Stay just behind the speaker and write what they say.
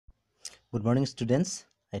Good morning, students.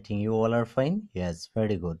 I think you all are fine. Yes,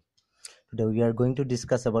 very good. Today we are going to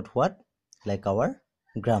discuss about what? Like our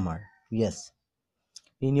grammar. Yes.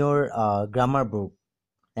 In your grammar book,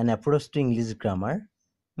 An Approach to English Grammar.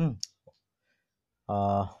 Hmm.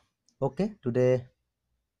 Uh, okay, today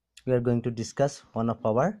we are going to discuss one of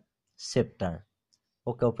our chapter.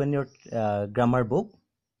 Okay, open your grammar book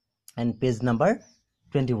and page number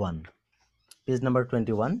 21. Page number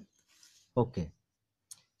 21. Okay.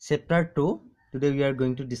 Chapter 2. Today we are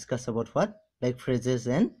going to discuss about what? Like phrases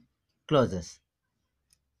and clauses.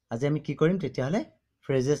 আজি আমি কি কৰিম তেতিয়াহলে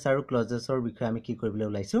phrases আৰু clausesৰ বিষয়ে আমি কি কৰিবলৈ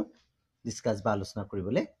ওলাইছো ডিসকাস বা আলোচনা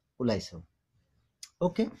কৰিবলৈ ওলাইছো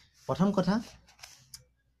ওকে প্ৰথম কথা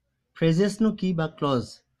phrases নো কি বা clause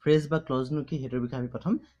phrase বা clause নো কি হেতৰ বিষয়ে আমি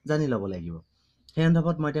প্ৰথম জানি লব লাগিব সেই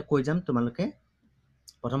সন্দৰ্ভত মই এটা কৈ যাম তোমালোকে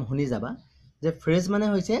প্ৰথম শুনি যাবা যে phrase মানে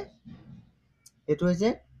হৈছে এটো হৈছে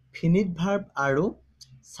finite verb আৰু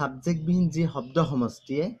subject বিহীন যি শব্দ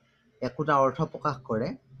সমষ্টিয়ে একোটা অৰ্থ প্ৰকাশ কৰে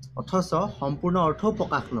অথচ সম্পূৰ্ণ অৰ্থ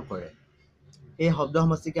প্ৰকাশ নকৰে এই শব্দ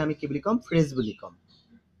সমষ্টিকে আমি কি বুলি কম ফ্ৰেজ বুলি কম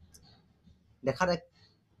দেখাত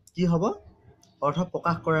কি হ'ব অৰ্থ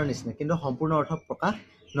প্ৰকাশ কৰাৰ নিচিনা কিন্তু সম্পূৰ্ণ অৰ্থ প্ৰকাশ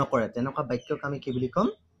নকৰে তেনেকুৱা বাক্যক আমি কি বুলি কম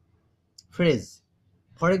phrase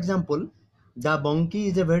for example the monkey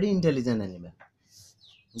is a very intelligent animal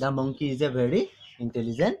the monkey is a very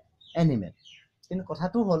intelligent animal কিন্তু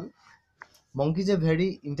কথাটো হ'ল monkey is a very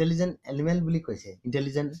intelligent animal বুলি কৈছে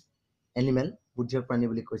intelligent animal বুদ্ধিৰ প্ৰাণী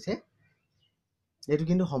বুলি কৈছে এটো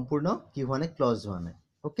কিন্তু সম্পূৰ্ণ কি হোৱা নাই ক্লজ হোৱা নাই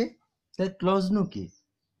ওকে তে ক্লজ নো কি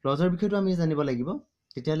ক্লজৰ বিষয়টো আমি জানিব লাগিব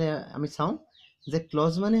তেতিয়ালে আমি চাও যে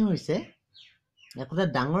ক্লজ মানে হৈছে একটা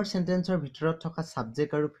ডাঙৰ সেন্টেন্সৰ ভিতৰত থকা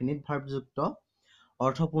সাবজেক্ট আৰু ফিনিট ভাৰ্ব যুক্ত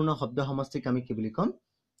অৰ্থপূৰ্ণ শব্দ সমষ্টিক আমি কি বুলি কম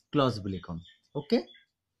ক্লজ বুলি কম ওকে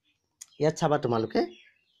ইয়াত চাবা তোমালোকে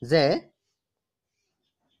যে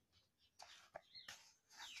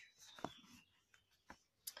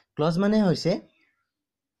ক্লজ মানে হৈছে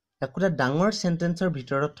একটা ডাঙৰ সেন্টেন্সৰ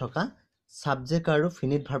ভিতৰত থকা সাবজেক্ট আৰু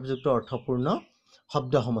ফিনিট ভাৰ্ব যুক্ত অৰ্থপূৰ্ণ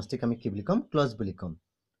শব্দ সমষ্টিক আমি কি বুলি কম ক্লজ বুলি কম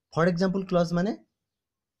ফৰ এক্সাম্পল ক্লজ মানে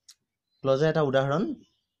ক্লজৰ এটা উদাহৰণ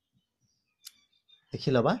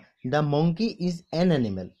দেখি লবা the monkey is an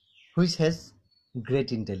animal which has great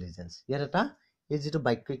intelligence ইয়াত এটা এই যেটো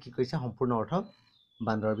বাক্য কি কৈছে সম্পূৰ্ণ অৰ্থ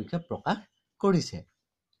বান্দৰৰ বিষয়ে প্ৰকাশ কৰিছে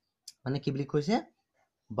মানে কি বুলি কৈছে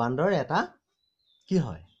বান্দৰ এটা কি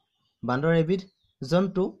হয় বান্দৰ এবিধ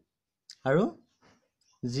জন্তু আৰু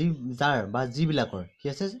যাৰ বা যিবিলাকৰ কি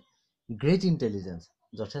আছে গ্ৰেট ইন্টেলিজেন্স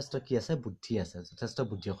যথেষ্ট কি আছে বুদ্ধি আছে যথেষ্ট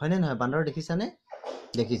বুদ্ধি হয়নে নহয় বান্দৰ দেখিছানে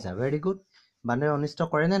দেখিছা ভেৰি গুড বান্দৰ অনিষ্ট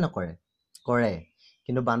কৰে নে নকৰে কৰে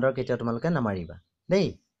কিন্তু বান্দৰ কেতিয়া তোমালোকে নামাৰিবা দেই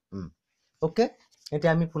ওকে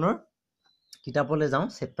এতিয়া আমি পুনৰ কিতাপলৈ যাওঁ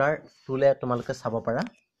চেপ্টাৰ 2 লে তোমালোকে চাব পাৰা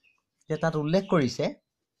যে তাত উল্লেখ কৰিছে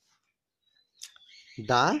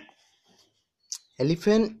the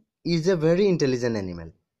elephant is a very intelligent animal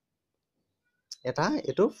এটা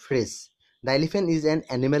এটো phrase the elephant is an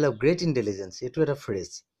animal of great intelligence এটো এটা phrase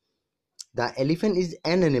the elephant is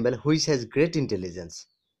an animal which has great intelligence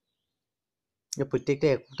এই প্ৰত্যেকটা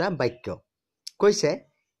একটা বাক্য কৈছে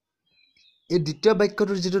এই দ্বিতীয়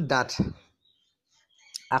বাক্যটোৰ যেটো ডাট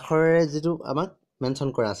আখৰেৰে যেটো আমাক মেনশন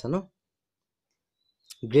কৰা আছে ন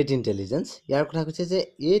গ্ৰেট ইন্টেলিজেন্স ইয়াৰ কথা কৈছে যে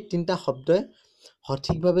এই তিনটা শব্দই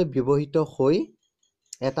সঠিকভাৱে ব্যৱহৃত হৈ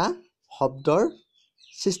এটা শব্দৰ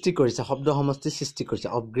সৃষ্টি কৰিছে শব্দ সমষ্টি সৃষ্টি কৰিছে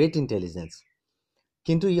অফ গ্ৰেট ইন্টেলিজেন্স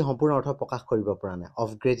কিন্তু ই সম্পূৰ্ণ অৰ্থ প্ৰকাশ কৰিব পৰা নাই অফ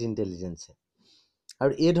গ্ৰেট ইন্টেলিজেন্স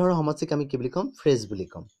আৰু এই ধৰণৰ সমষ্টিক আমি কি বুলি কম ফ্ৰেজ বুলি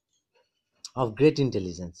কম অফ গ্ৰেট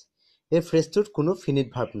ইন্টেলিজেন্স এই ফ্ৰেজটোত কোনো ফিনিট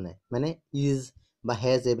ভাৰ্ব নাই মানে ইজ বা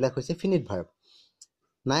হেজ এইবিলাক হৈছে ফিনিট ভাৰ্ব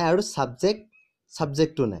নাই আৰু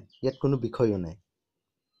সাবজেক্টটো নাই ইয়াত কোনো বিষয়ও নাই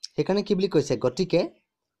সেইকাৰণে কি বুলি কৈছে গতিকে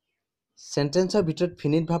সেন্টেন্সৰ ভিতৰত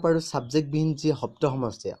ফিনিট ভাৰ্ব আৰু সাবজেক্ট বিহীন যি শব্দ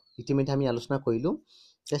সমষ্টি ইতিমধ্যে আমি আলোচনা কৰিলো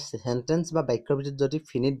যে সেন্টেন্স বা বাক্যৰ ভিতৰত যদি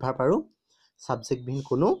ফিনিট ভাৰ্ব আৰু সাবজেক্ট বিহীন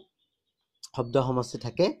কোনো শব্দ সমষ্টি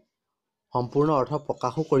থাকে সম্পূৰ্ণ অৰ্থ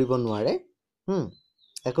প্ৰকাশও কৰিব নোৱাৰে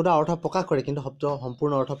একোটা অৰ্থ প্ৰকাশ কৰে কিন্তু শব্দ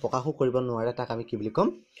সম্পূৰ্ণ অৰ্থ প্ৰকাশও কৰিব নোৱাৰে তাক আমি কি বুলি কম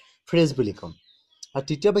ফ্ৰেজ বুলি কম আৰু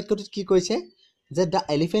তৃতীয় বাক্যটোত কি কৈছে যে the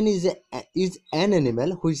elephant is an animal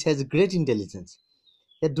which has great intelligence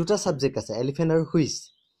এই দুটা সাবজেক্ট আছে এলিফেন্ট আৰু which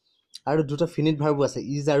আৰু দুটা ফিনিট ভাৰ্বো আছে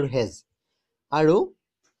ইজ আৰু হেজ আৰু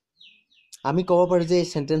আমি ক'ব পাৰো যে এই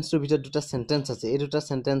সেন্টেন্সটোৰ ভিতৰত দুটা সেন্টেন্স আছে এই দুটা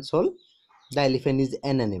সেন্টেন্স হ'ল the elephant is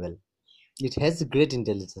an animal it has great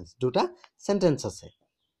intelligence দুটা সেন্টেন্স আছে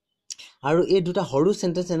আৰু এই দুটা সৰু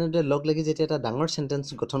সেন্টেন্স এনেদৰে লগ লাগি যেতিয়া এটা ডাঙৰ সেন্টেন্স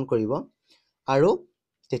গঠন কৰিব আৰু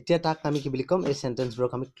তেতিয়া তাক আমি কি বুলি কম এই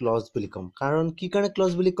সেন্টেন্সবোৰক আমি ক্লজ বুলি কম কাৰণ কি কাৰণে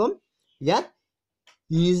ক্লজ বুলি কম ইয়াত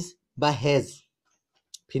ইজ বা হেজ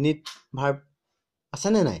ফিনিট ভাৰ্ব আছে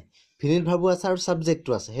নে নাই ফিনিট ভাৰ্বো আছে আৰু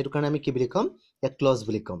সাবজেক্টটো আছে হেতু কাৰণে আমি কি বুলি কম এক ক্লজ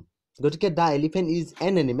বুলি কম গতিকে দা এলিফেন্ট ইজ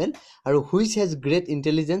এন এনিমেল আৰু হুইচ হেজ গ্ৰেট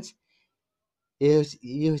ইন্টেলিজেন্স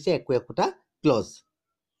ই হৈছে একোটা ক্লজ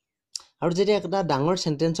আৰু যেতিয়া এটা ডাঙৰ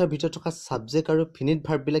সেন্টেন্সৰ ভিতৰত থকা সাবজেক্ট আৰু ফিনিট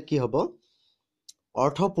ভাৰ্ব বিলাক কি হ'ব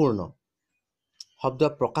অৰ্থপূৰ্ণ শব্দ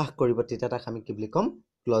প্ৰকাশ কৰিব তেতিয়া তাক আমি কি বুলি কম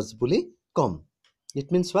ক্লজ বুলি কম it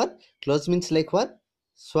means what clause means like what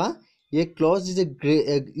so a clause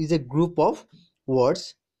is a group of words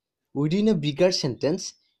within a bigger sentence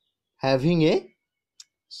having a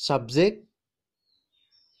subject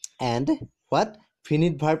and what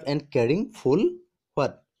finite verb and carrying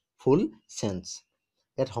full sense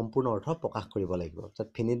et সম্পূৰ্ণ অৰ্থ প্ৰকাশ কৰিব লাগিব তাত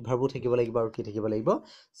ফিনিট ভাৰ্বো থাকিব লাগিব আৰু কি থাকিব লাগিব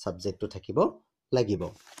সাবজেক্টটো থাকিব লাগিব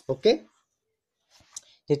ওকে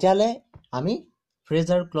তেতিয়ালে আমি ফ্ৰেজ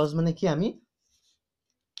আৰু ক্লজ মানে কি আমি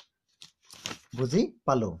বুজি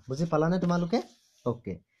পালানে তোমালোকে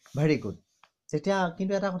ওকে ভেৰি গুড তেতিয়া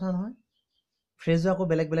কিন্তু এটা কথা নহয় ফ্ৰেজো আকৌ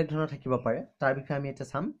বেলেগ বেলেগ ধৰণৰ থাকিব পাৰে তাৰ বিষয়ে আমি এটা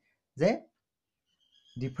চাম যে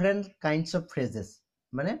ডিফাৰেন্ট কাইন্ডস অফ ফ্ৰেজেস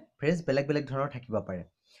মানে ফ্ৰেজ বেলেগ বেলেগ ধৰণৰ থাকিব পাৰে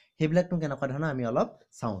হেবিলাকটো কেনেকুৱা ধৰণৰ আমি অলপ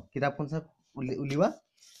চাওঁ কিতাপখন উলিওৱা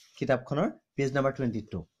কিতাপখনৰ পেজ নম্বৰ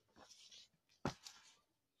 22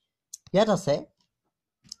 ইয়াত আছে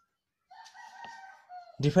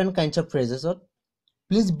different kinds of ফ্ৰেজেস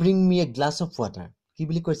please bring me a glass of water কি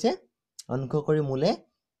বুলি কৈছে অনুগ্ৰহ কৰি মোলে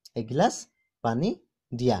এগিলাস পানী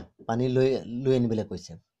দিয়া পানী লৈ আনিবলৈ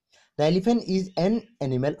কৈছে The elephant is an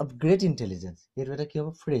animal of great intelligence এইটো এটা কি হ'ব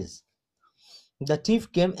phrase The thief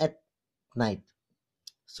came at night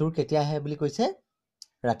চোৰ কেতিয়া আহে বুলি কৈছে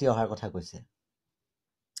ৰাতি অহাৰ কথা কৈছে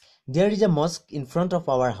There is a mosque in front of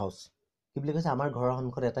our house কি বুলি কৈছে আমাৰ ঘৰৰ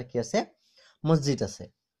সন্মুখত এটা কি আছে মছজিদ আছে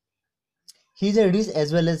He is a rich as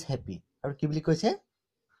well as happy আৰু কি বুলি কৈছে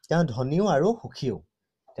তেওঁ ধনীও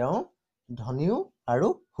আৰু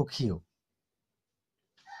সুখীও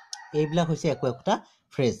এইবিলাক হৈছে একোটা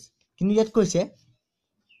ফ্ৰেজ কিন্তু ইয়াত কৈছে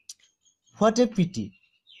What a pity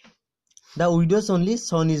The widow's only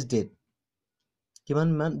son is dead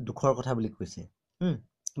কিমান দুখৰ কথা বুলি কৈছে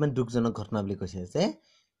কিমান দুখজনক ঘটনা বুলি কৈছে যে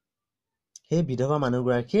সেই বিধৱা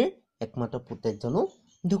মানুহগৰাকীৰ একমাত্ৰ পুতেকজনো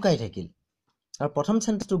ঢুকাই থাকিল আৰু প্ৰথম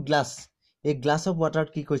সেন্টেন্সটো গ্লাছ এই গ্লাছ অফ ৱাটাৰ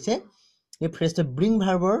কি কৈছে এই ফ্ৰেজটো ব্ৰিং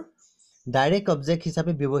ভাৰ্বৰ ডাইৰেক্ট অবজেক্ট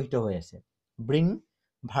হিচাপে ব্যৱহৃত হৈ আছে ব্ৰিং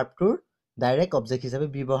ভাৰ্বটোৰ ডাইৰেক্ট অবজেক্ট হিচাপে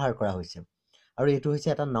ব্যৱহাৰ কৰা হৈছে আৰু এইটো হৈছে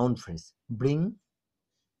এটা নাউন ফ্ৰেজ ব্ৰিং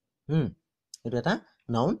এইটো এটা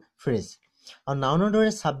নাউন ফ্ৰেজ আৰু নাউনৰ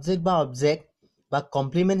দৰে সাবজেক্ট বা অবজেক্ট বা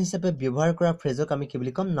কমপ্লিমেন্ট হিচাপে ব্যৱহাৰ কৰা ফ্ৰেজক আমি কি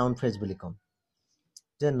বুলি কম নাউন ফ্ৰেজ বুলি কম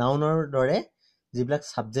যে নাউনৰ দৰে যিবিলাক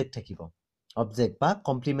সাবজেক্ট থাকিব অবজেক্ট বা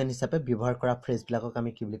কমপ্লিমেন্ট হিচাপে ব্যৱহাৰ কৰা ফ্ৰেজ বিলাকক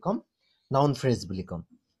আমি কি বুলি কম নাউন ফ্ৰেজ বুলি কম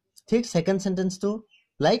ঠিক second সেন্টেন্সটো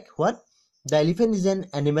like what The elephant is an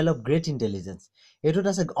animal of great intelligence এইটোত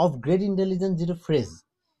আছে of great intelligence যেটো ফ্ৰেজ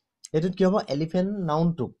এইটোত কি হ'ব এলিফেন্ট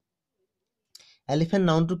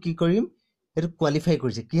নাউনটো কি কৰিম এটো কোৱালিফাই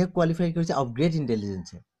কৰিছে কি কোৱালিফাই কৰিছে of great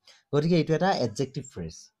intelligence গতিকে এইটো এটা এডজেক্টিভ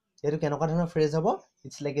ফ্ৰেজ এইটো কেনেকুৱা ধৰণৰ ফ্ৰেজ হ'ব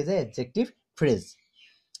it's like a adjective phrase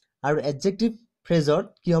আৰু এডজেক্টিভ ফ্ৰেজত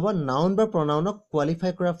কি হ'ব নাউন বা প্ৰনাউনক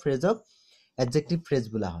কোৱালিফাই কৰা ফ্ৰেজক এডজেক্টিভ ফ্ৰেজ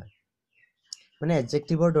বোলা হয় মানে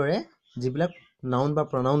এডজেক্টিভৰ দৰে যিবিলাক নাউন বা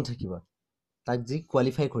প্ৰনাউন থাকিব তাক যি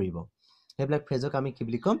কোৱালিফাই কৰিব সেইবিলাক ফ্ৰেজক আমি কি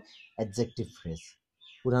বুলি কম এডজেক্টিভ ফ্ৰেজ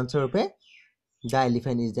উদাহৰণস্বৰূপে The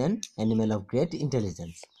elephant is an animal of great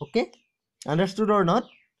intelligence okay understood or not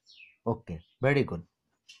okay very good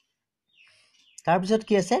তাৰ পিছত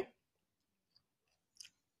কি আছে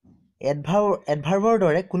এডভাৰ্বৰ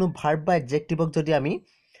দৰে কোনো ভাৰ্ব বা এডজেক্টিভক যদি আমি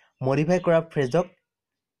মডিফাই কৰা ফ্ৰেজক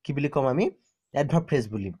কি বুলি কম আমি এডভাৰ্ব ফ্ৰেজ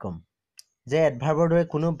বুলি কম যে এডভাৰ্বৰ দৰে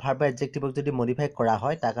কোনো ভাৰ্ব বা এডজেক্টিভক যদি মডিফাই কৰা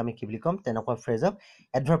হয় তাক আমি কি বুলি কম তেনেকুৱা ফ্ৰেজক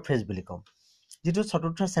এডভাৰ্ব ফ্ৰেজ বুলি কম যেটো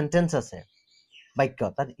চতুৰ্থ সেন্টেন্স আছে বাক্য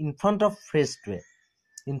তাত in front of ফ্ৰেজটোৱে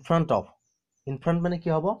in front মানে কি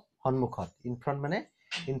হ'ব সন্মুখত ইন ফ্ৰন্ট মানে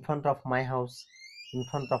in front of my house in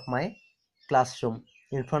front of my classroom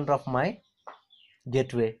in front of my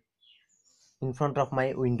gateway in front of my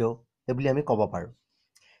window ably আমি ক'ব পাৰো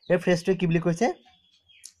এই ফ্ৰেজটোৱে কি বুলি কৈছে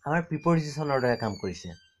আমাৰ প্ৰিপজিশনৰ দৰে কাম কৰিছে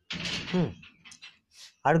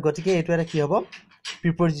আৰু গতিকে এইটো এটা কি হ'ব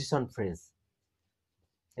প্ৰিপজিশন ফ্ৰেজ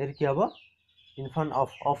এটো কি হ'ব ইন ফ্ৰন্ট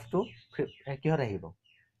অফ টু কিহত আহিব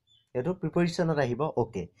এটো প্ৰিপজিশনত আহিব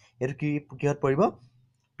ওকে এটো কিহত পৰিব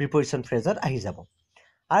প্ৰিপজিশন ফ্ৰেজত আহি যাব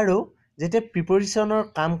আৰু যেতিয়া প্ৰিপজিশনৰ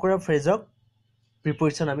কাম কৰা ফ্ৰেজক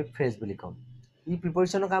প্ৰিপজিশন আমি ফ্ৰেজ বুলি কম ই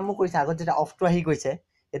প্ৰিপজিশনৰ কামো কৰিছে আগত যেতিয়া অফটো আহি গৈছে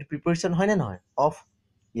এটো প্ৰিপজিশন হয় নে নহয় অফ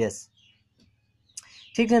yes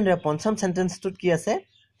ঠিক তেনেদৰে পঞ্চম সেন্টেন্সটোত কি আছে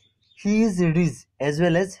He is rich as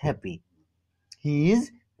well as happy He is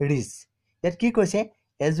rich ইয়াত কি কৈছে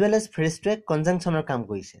as well as ফ্ৰেজটোৱে কনজাংচনৰ কাম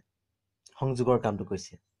কৰিছে সংযোগৰ কামটো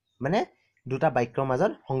কৰিছে মানে দুটা বাক্যৰ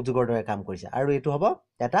মাজত সংযোগৰ দৰে কাম কৰিছে আৰু এইটো হ'ব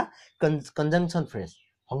এটা কনজাংচন ফ্ৰেজ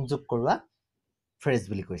সংযোগ কৰোৱা ফ্ৰেজ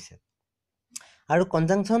বুলি কৈছে আৰু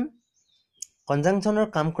কনজাংচনৰ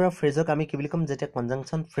কাম কৰা ফ্ৰেজক আমি কি বুলি ক'ম যেতিয়া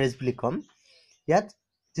কনজাংচন ফ্ৰেজ বুলি ক'ম ইয়াত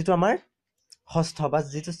যেটো আমাৰ ষষ্ঠ বা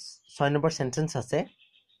যেটো 6 নম্বৰ সেন্টেন্স আছে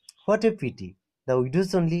what a pity the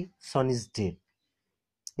widow's only son is dead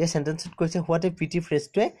এই সেন্টেন্সত কৈছে what a pity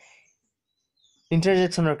ফ্ৰেজটোৱে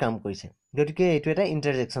ইন্টাৰজেকশনৰ কাম কৰিছে গতিকে এইটো এটা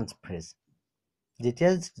ইন্টাৰজেকশন ফ্ৰেজ যেতিয়া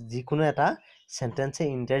যিকোনো এটা সেন্টেন্সে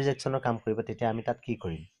ইন্টাৰজেকশনৰ কাম কৰিব তেতিয়া আমি তাত কি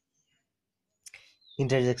কৰিম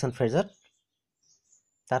ইন্টাৰজেকশন ফ্ৰেজত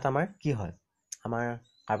তাত আমাৰ কি হয় আমাৰ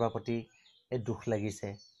কাৰোবাৰ প্ৰতি দুখ লাগিছে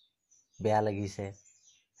বেয়া লাগিছে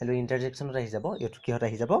হেলো ইন্টাৰজেকশনত আহি যাব এটো কিহত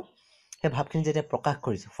আহি যাব হে ভাবখিনি যেতিয়া প্ৰকাশ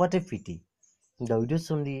কৰিছে what a pity the widow's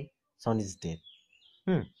only son is dead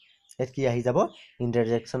এত কি আহি যাব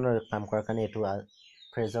ইন্টাৰজেকশনৰ কাম কৰাৰ কাৰণে এটো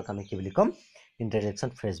ফ্ৰেজক আমি কি বুলি কম ইন্টাৰজেকশন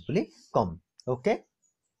ফ্ৰেজ বুলি কম ওকে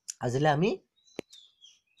আজিলে আমি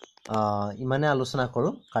ইমানে আলোচনা কৰো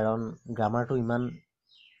কাৰণ গ্ৰামাৰটো ইমান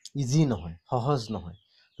ইজি নহয় সহজ নহয়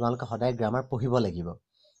তোমালোকে সদায় গ্ৰামাৰ পঢ়িব লাগিব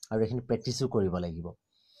আৰু এখিনি প্ৰেক্টিসও কৰিব লাগিব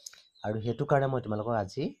আৰু হেতু কাৰণে মই তোমালোকক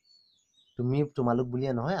আজি তোমালোক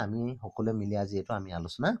বুলিয়ে নহয় আমি সকলোৱে মিলি আজি এটো আমি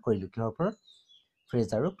আলোচনা কৰিলো কিহৰ ওপৰত ফ্ৰেজ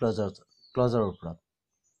আৰু ক্লজৰ ওপৰত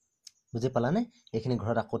বুজি পালানে এখিনি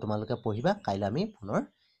ঘৰত আকৌ তোমালোকে পঢ়িবা কাইলৈ আমি পুনৰ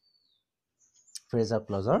ফ্ৰেজ আৰু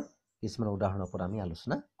ক্লজৰ কিছুমান উদাহৰণৰ ওপৰত আমি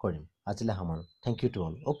আলোচনা কৰিম আজিলে সামৰো thank U to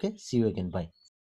all okay C U again by